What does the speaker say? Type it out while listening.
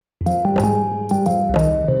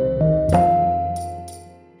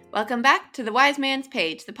Welcome back to The Wise Man's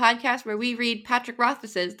Page, the podcast where we read Patrick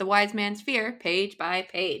Rothfuss's The Wise Man's Fear page by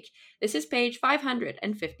page. This is page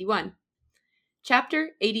 551.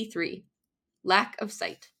 Chapter 83, Lack of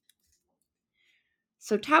Sight.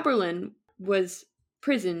 So Taborlin was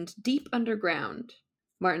prisoned deep underground,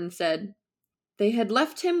 Martin said. They had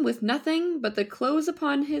left him with nothing but the clothes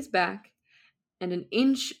upon his back and an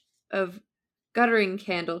inch of guttering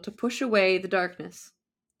candle to push away the darkness.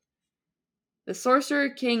 The Sorcerer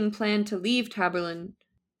King planned to leave Taborlin,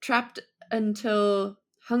 trapped until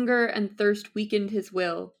hunger and thirst weakened his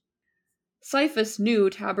will. Siphus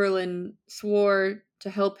knew Taborlin swore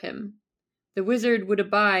to help him. The wizard would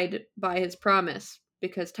abide by his promise,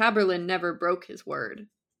 because Taborlin never broke his word.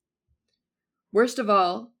 Worst of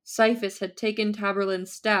all, Siphus had taken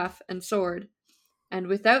Taborlin's staff and sword, and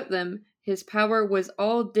without them his power was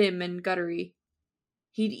all dim and guttery.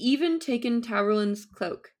 He'd even taken Taborlin's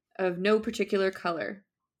cloak, of no particular color.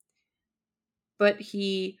 But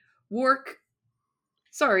he wore...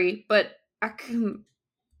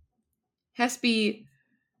 Hespe,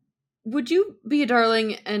 would you be a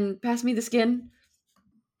darling and pass me the skin?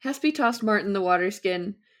 Hespe tossed Martin the water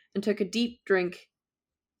skin and took a deep drink.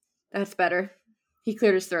 That's better. He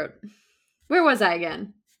cleared his throat. Where was I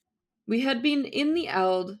again? We had been in the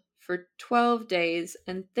Eld for 12 days,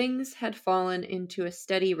 and things had fallen into a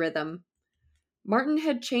steady rhythm. Martin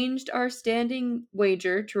had changed our standing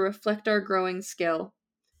wager to reflect our growing skill.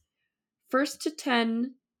 First to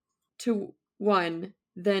 10 to 1,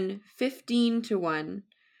 then 15 to 1,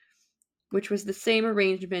 which was the same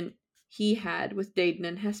arrangement he had with Dedan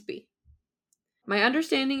and Hespe. My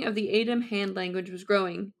understanding of the Adem hand language was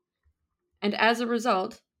growing, and as a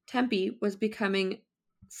result, Tempi was becoming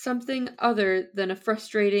something other than a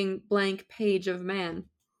frustrating blank page of man.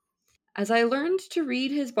 As I learned to read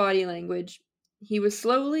his body language, he was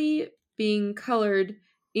slowly being colored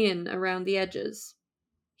in around the edges.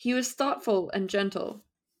 He was thoughtful and gentle.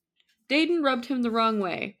 Dedan rubbed him the wrong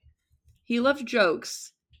way. He loved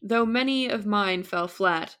jokes, though many of mine fell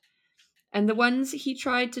flat, and the ones he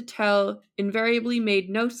tried to tell invariably made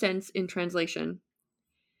no sense in translation.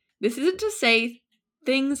 This isn't to say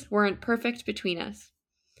things weren't perfect between us.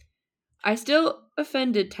 I still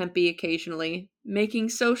offended Tempi occasionally, making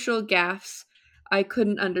social gaffes I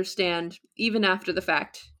couldn't understand, even after the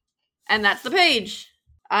fact. And that's the page.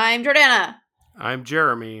 I'm Jordana. I'm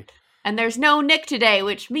Jeremy. And there's no Nick today,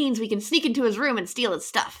 which means we can sneak into his room and steal his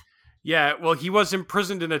stuff. Yeah, well, he was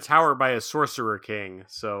imprisoned in a tower by a sorcerer king,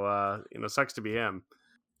 so, sucks to be him.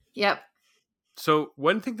 Yep. So,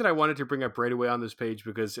 one thing that I wanted to bring up right away on this page,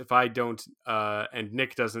 because if I don't, and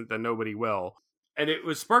Nick doesn't, then nobody will. And it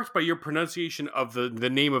was sparked by your pronunciation of the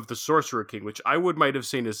name of the sorcerer king, which I might have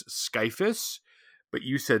seen as Skyphus, but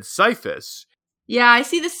you said Siphus. Yeah, I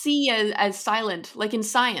see the C as silent, like in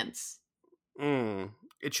science.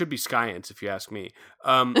 It should be Science, if you ask me.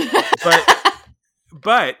 But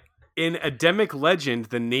in Ademic legend,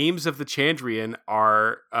 the names of the Chandrian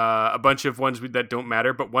are a bunch of ones that don't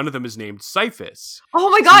matter, but one of them is named Siphus. Oh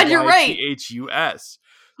my god, you're right! Chus.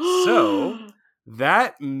 So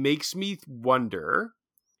that makes me wonder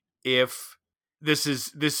if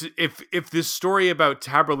this story about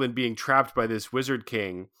Taborlin being trapped by this wizard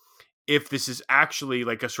king, if this is actually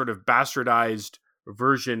like a sort of bastardized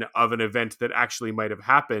version of an event that actually might have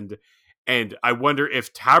happened. And I wonder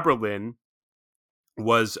if Taborlin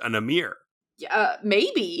was an Emir. Yeah,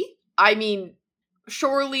 maybe. I mean,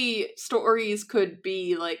 surely stories could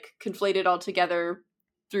be like conflated all together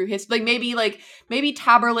through his maybe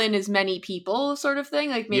Taborlin is many people sort of thing.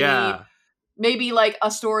 Like maybe like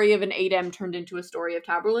a story of an Adem turned into a story of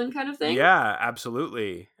Taborlin kind of thing. Yeah,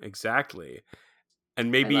 absolutely. Exactly.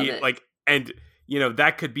 And maybe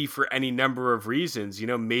that could be for any number of reasons.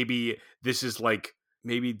 Maybe this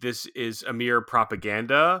is Emir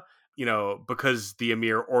propaganda, because the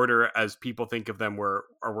Emir order, as people think of them, were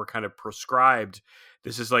kind of prescribed.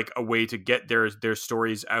 This is like a way to get their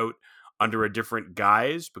stories out under a different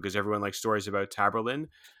guise, because everyone likes stories about Taborlin.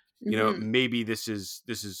 Maybe this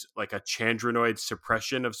is like a Chandrinoid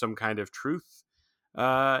suppression of some kind of truth.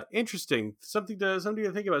 Interesting. Something to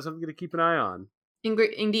think about, something to keep an eye on.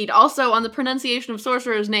 Indeed. Also, on the pronunciation of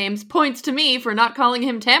sorcerers' names, points to me for not calling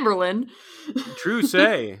him Taborlin. True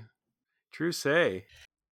say.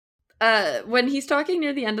 When he's talking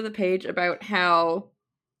near the end of the page about how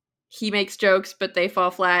he makes jokes, but they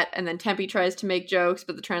fall flat, and then Tempi tries to make jokes,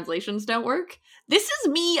 but the translations don't work. This is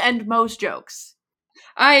me and most jokes.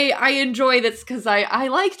 I enjoy this because I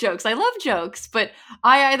like jokes. I love jokes, but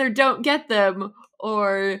I either don't get them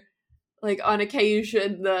or... like, on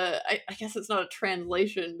occasion, I guess it's not a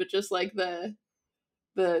translation, but just, like, the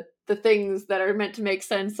the things that are meant to make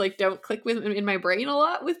sense like don't click with in my brain a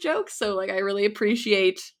lot with jokes. So like I really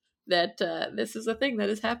appreciate that this is a thing that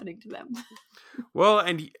is happening to them. Well,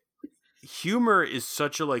 and humor is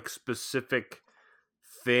such a like specific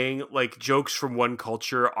thing. Like jokes from one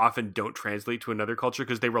culture often don't translate to another culture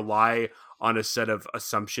because they rely on a set of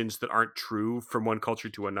assumptions that aren't true from one culture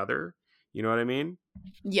to another. You know what I mean?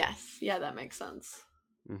 Yes. Yeah, that makes sense.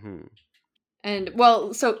 Mm-hmm. And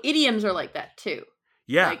well, so idioms are like that too.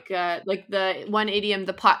 Yeah. Like the one idiom,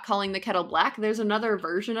 the pot calling the kettle black. There's another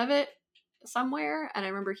version of it somewhere, and I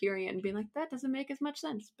remember hearing it and being like, that doesn't make as much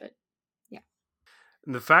sense. But yeah.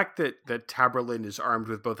 And the fact that Taborlin is armed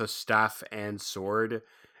with both a staff and sword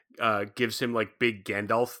gives him like big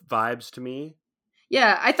Gandalf vibes to me.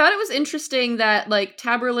 Yeah, I thought it was interesting that like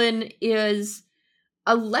Taborlin is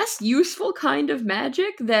a less useful kind of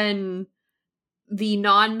magic than the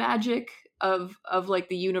non-magic of like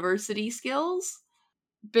the university skills,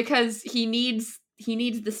 because he needs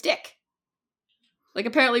the stick. Like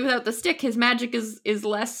apparently without the stick his magic is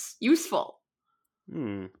less useful.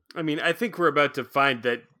 I mean, I think we're about to find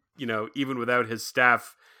that, you know, even without his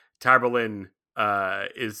staff, Taborlin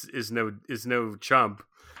is no chump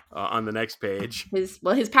on the next page.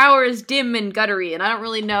 His power is dim and guttery, and I don't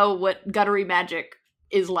really know what guttery magic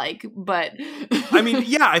is like, but I mean,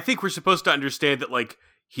 yeah, I think we're supposed to understand that like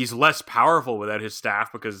he's less powerful without his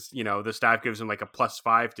staff because, you know, the staff gives him like a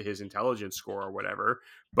 +5 to his intelligence score or whatever.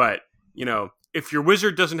 But, you know, if your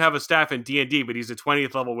wizard doesn't have a staff in D&D, but he's a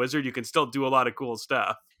 20th level wizard, you can still do a lot of cool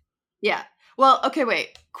stuff. Yeah. Well, okay,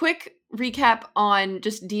 wait. Quick recap on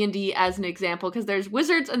just D&D as an example, because there's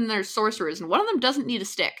wizards and there's sorcerers, and one of them doesn't need a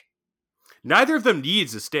stick. Neither of them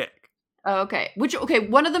needs a stick. Oh, okay.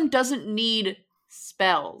 One of them doesn't need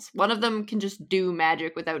spells. One of them can just do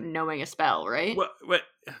magic without knowing a spell, right? What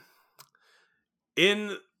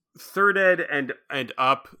in third ed and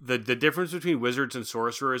up, the difference between wizards and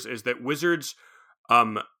sorcerers is that wizards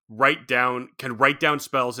can write down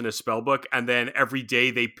spells in a spell book, and then every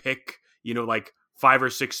day they pick, you know, like 5 or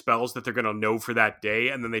 6 spells that they're going to know for that day,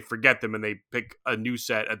 and then they forget them and they pick a new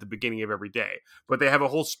set at the beginning of every day. But they have a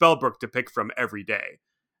whole spell book to pick from every day,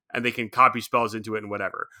 and they can copy spells into it and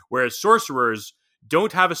whatever. Whereas sorcerers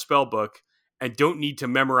don't have a spell book and don't need to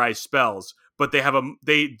memorize spells, but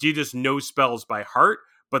they just know spells by heart,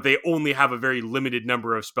 but they only have a very limited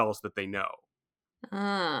number of spells that they know.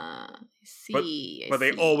 I see. But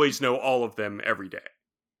they always know all of them every day.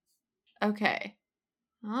 Okay.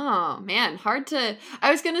 Oh, man. Hard to...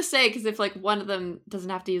 I was going to say, because if, like, one of them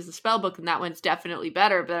doesn't have to use the spell book, then that one's definitely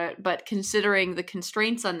better. But considering the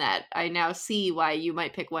constraints on that, I now see why you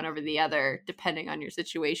might pick one over the other, depending on your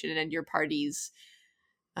situation and your party's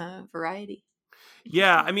variety.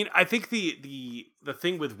 Yeah, I mean, I think the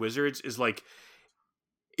thing with wizards is, like,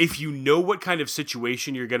 if you know what kind of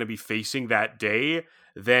situation you're going to be facing that day,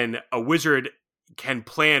 then a wizard can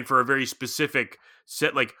plan for a very specific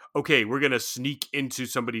set, like, okay, we're going to sneak into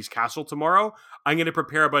somebody's castle tomorrow. I'm going to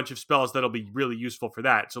prepare a bunch of spells that'll be really useful for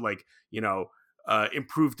that. So, like, you know,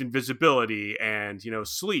 improved invisibility and, you know,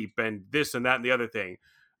 sleep and this and that and the other thing.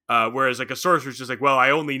 Whereas, like, a sorcerer's just like, well,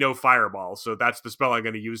 I only know fireball, so that's the spell I'm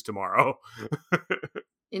going to use tomorrow.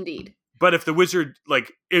 Indeed. But if the wizard,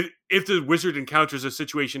 like, if the wizard encounters a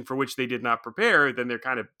situation for which they did not prepare, then they're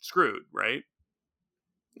kind of screwed, right?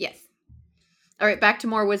 Yes. All right, back to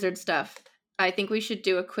more wizard stuff. I think we should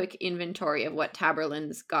do a quick inventory of what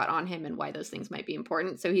Taborlin's got on him and why those things might be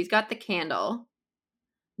important. So he's got the candle.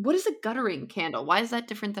 What is a guttering candle? Why is that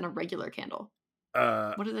different than a regular candle?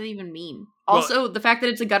 What does that even mean? Well, also, the fact that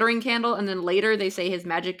it's a guttering candle and then later they say his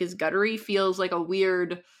magic is guttery feels like a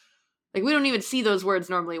weird... Like, we don't even see those words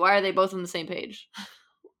normally. Why are they both on the same page?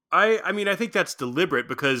 I mean, I think that's deliberate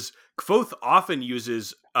because Kvothe often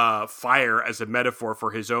uses fire as a metaphor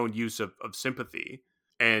for his own use of sympathy.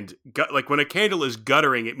 And like when a candle is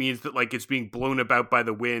guttering, it means that like it's being blown about by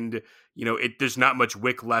the wind. You know, there's not much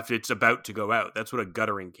wick left. It's about to go out. That's what a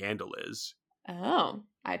guttering candle is. Oh,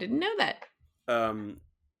 I didn't know that.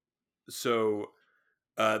 So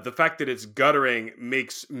the fact that it's guttering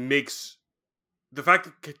makes the fact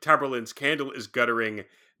that Taborlin's candle is guttering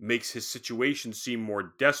makes his situation seem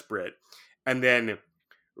more desperate. And then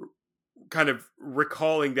kind of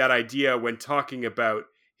recalling that idea when talking about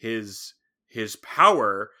his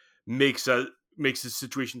power makes his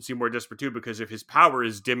situation seem more desperate too, because if his power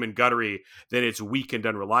is dim and guttery, then it's weak and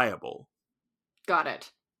unreliable. Got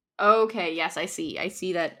it. Okay, yes, I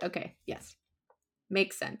see that. Okay, yes.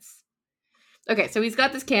 Makes sense. Okay, so he's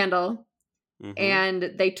got this candle. Mm-hmm.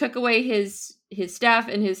 And they took away his staff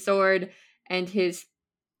and his sword and his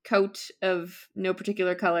coat of no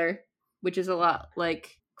particular color, which is a lot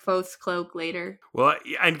like Kvothe's cloak later. Well,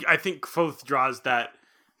 and I think Kvothe draws that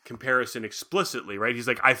comparison explicitly, right? He's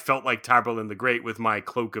like, I felt like Taborlin the Great with my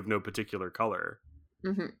cloak of no particular color.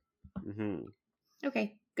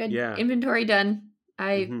 Okay, good. Yeah. Inventory done.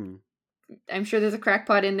 I'm sure there's a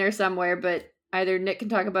crackpot in there somewhere, but either Nick can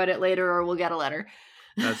talk about it later or we'll get a letter.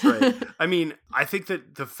 That's right. I mean, I think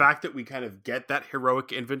that the fact that we kind of get that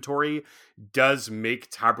heroic inventory does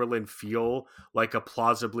make Taborlin feel like a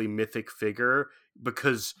plausibly mythic figure,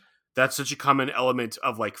 because that's such a common element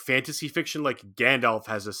of like fantasy fiction. Like Gandalf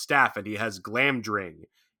has a staff and he has Glamdring,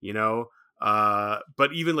 you know?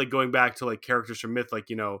 But even like going back to like characters from myth, like,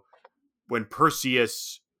 you know, when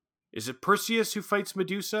Perseus, is it Perseus who fights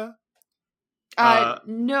Medusa?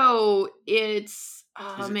 No, it's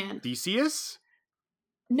man, Theseus?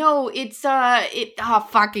 No, it's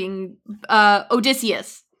fucking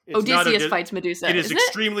Odysseus. Odysseus fights Medusa. It is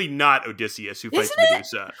extremely not Odysseus who fights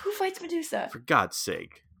Medusa. Who fights Medusa? For God's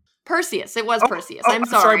sake. Perseus. It was Perseus. I'm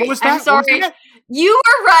sorry. Sorry. What was that? I'm sorry. You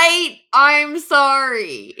were right. I'm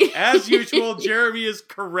sorry. As usual, Jeremy is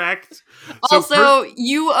correct. Also,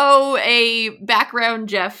 you owe a background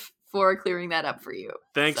Jeff for clearing that up for you.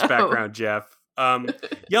 Thanks, background Jeff.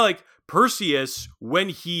 Yeah, like Perseus, when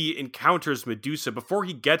he encounters Medusa, before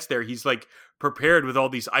he gets there, he's like prepared with all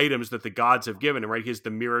these items that the gods have given him, right? He has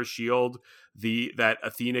the mirror shield that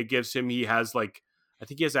Athena gives him. He has like, I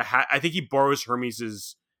think he has a hat. I think he borrows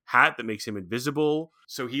Hermes's hat that makes him invisible.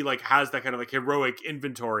 So he like has that kind of like heroic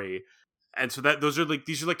inventory. And so that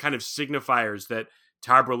these are like kind of signifiers that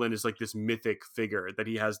Taborlin is like this mythic figure, that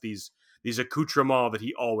he has these accoutrements that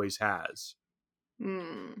he always has.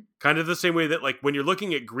 Kind of the same way that like when you're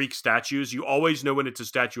looking at Greek statues, you always know when it's a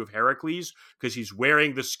statue of Heracles because he's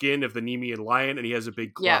wearing the skin of the Nemean lion and he has a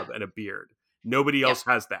big club and a beard. Nobody else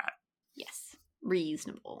has that. Yes.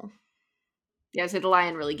 Reasonable. Yeah, so the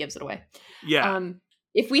lion really gives it away. Yeah.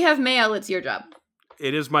 If we have mail, it's your job.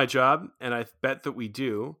 It is my job, and I bet that we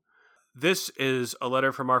do. This is a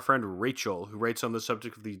letter from our friend Rachel, who writes on the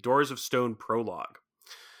subject of the Doors of Stone prologue.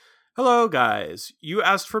 Hello, guys. You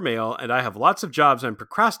asked for mail, and I have lots of jobs I'm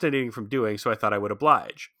procrastinating from doing, so I thought I would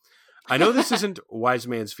oblige. I know this isn't Wise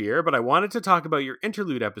Man's Fear, but I wanted to talk about your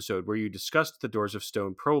interlude episode where you discussed the Doors of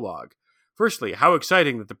Stone prologue. Firstly, how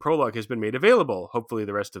exciting that the prologue has been made available. Hopefully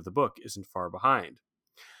the rest of the book isn't far behind.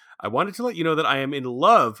 I wanted to let you know that I am in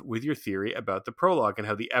love with your theory about the prologue and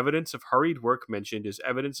how the evidence of hurried work mentioned is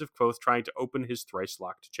evidence of Kvothe trying to open his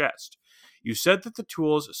thrice-locked chest. You said that the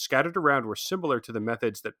tools scattered around were similar to the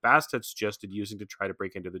methods that Bast had suggested using to try to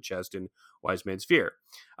break into the chest in Wise Man's Fear.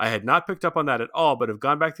 I had not picked up on that at all, but have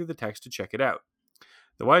gone back through the text to check it out.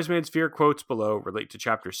 The Wise Man's Fear quotes below relate to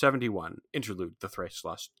Chapter 71, Interlude, the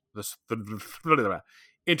Thrice-Locked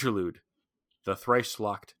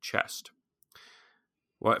Chest.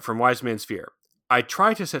 From Wise Man's Fear. I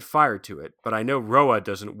try to set fire to it, but I know Roa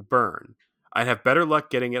doesn't burn. I'd have better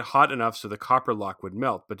luck getting it hot enough so the copper lock would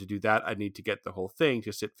melt, but to do that, I'd need to get the whole thing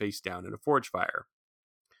to sit face down in a forge fire.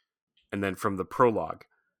 And then from the prologue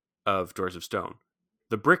of Doors of Stone.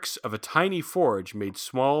 The bricks of a tiny forge made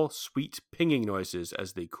small, sweet pinging noises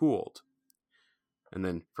as they cooled. And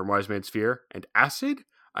then from Wise Man's Fear. And acid?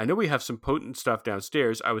 I know we have some potent stuff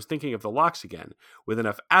downstairs. I was thinking of the locks again. With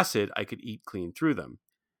enough acid, I could eat clean through them.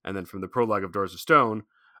 And then from the prologue of Doors of Stone,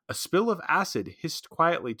 a spill of acid hissed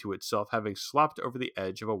quietly to itself, having slopped over the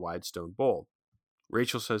edge of a wide stone bowl.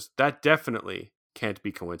 Rachel says, that definitely can't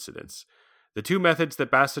be coincidence. The two methods that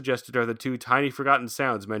Bast suggested are the two tiny forgotten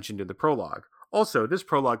sounds mentioned in the prologue. Also, this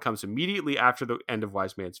prologue comes immediately after the end of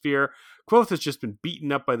Wise Man's Fear. Kvothe has just been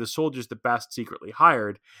beaten up by the soldiers that Bast secretly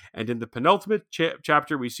hired, and in the penultimate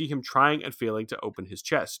chapter we see him trying and failing to open his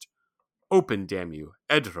chest. Open, damn you,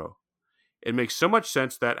 Edro. It makes so much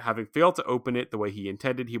sense that, having failed to open it the way he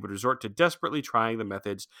intended, he would resort to desperately trying the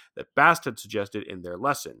methods that Bast had suggested in their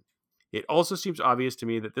lesson. It also seems obvious to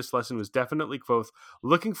me that this lesson was definitely Kvothe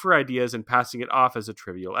looking for ideas and passing it off as a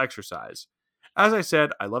trivial exercise. As I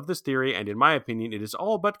said, I love this theory, and in my opinion, it is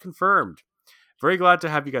all but confirmed. Very glad to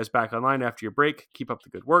have you guys back online after your break. Keep up the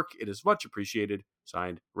good work. It is much appreciated.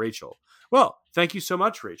 Signed, Rachel. Well, thank you so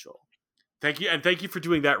much, Rachel. Thank you, and thank you for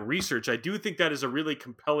doing that research. I do think that is a really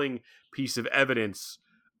compelling piece of evidence.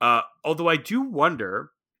 Although I do wonder,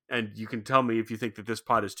 and you can tell me if you think that this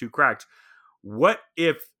pot is too cracked, what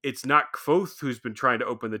if it's not Kvothe who's been trying to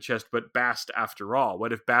open the chest, but Bast after all?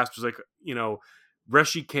 What if Bast was like,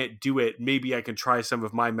 Reshi can't do it, maybe I can try some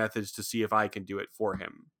of my methods to see if I can do it for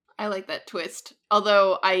him. I like that twist.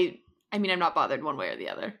 Although, I'm not bothered one way or the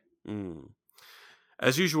other.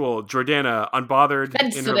 As usual, Jordana, unbothered,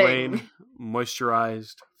 in her lane,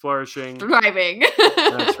 moisturized, flourishing. Thriving.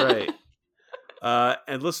 That's right.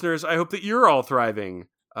 And listeners, I hope that you're all thriving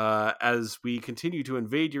as we continue to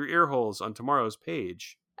invade your ear holes on tomorrow's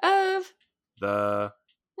page of the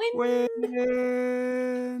Wind.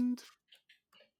 Wind.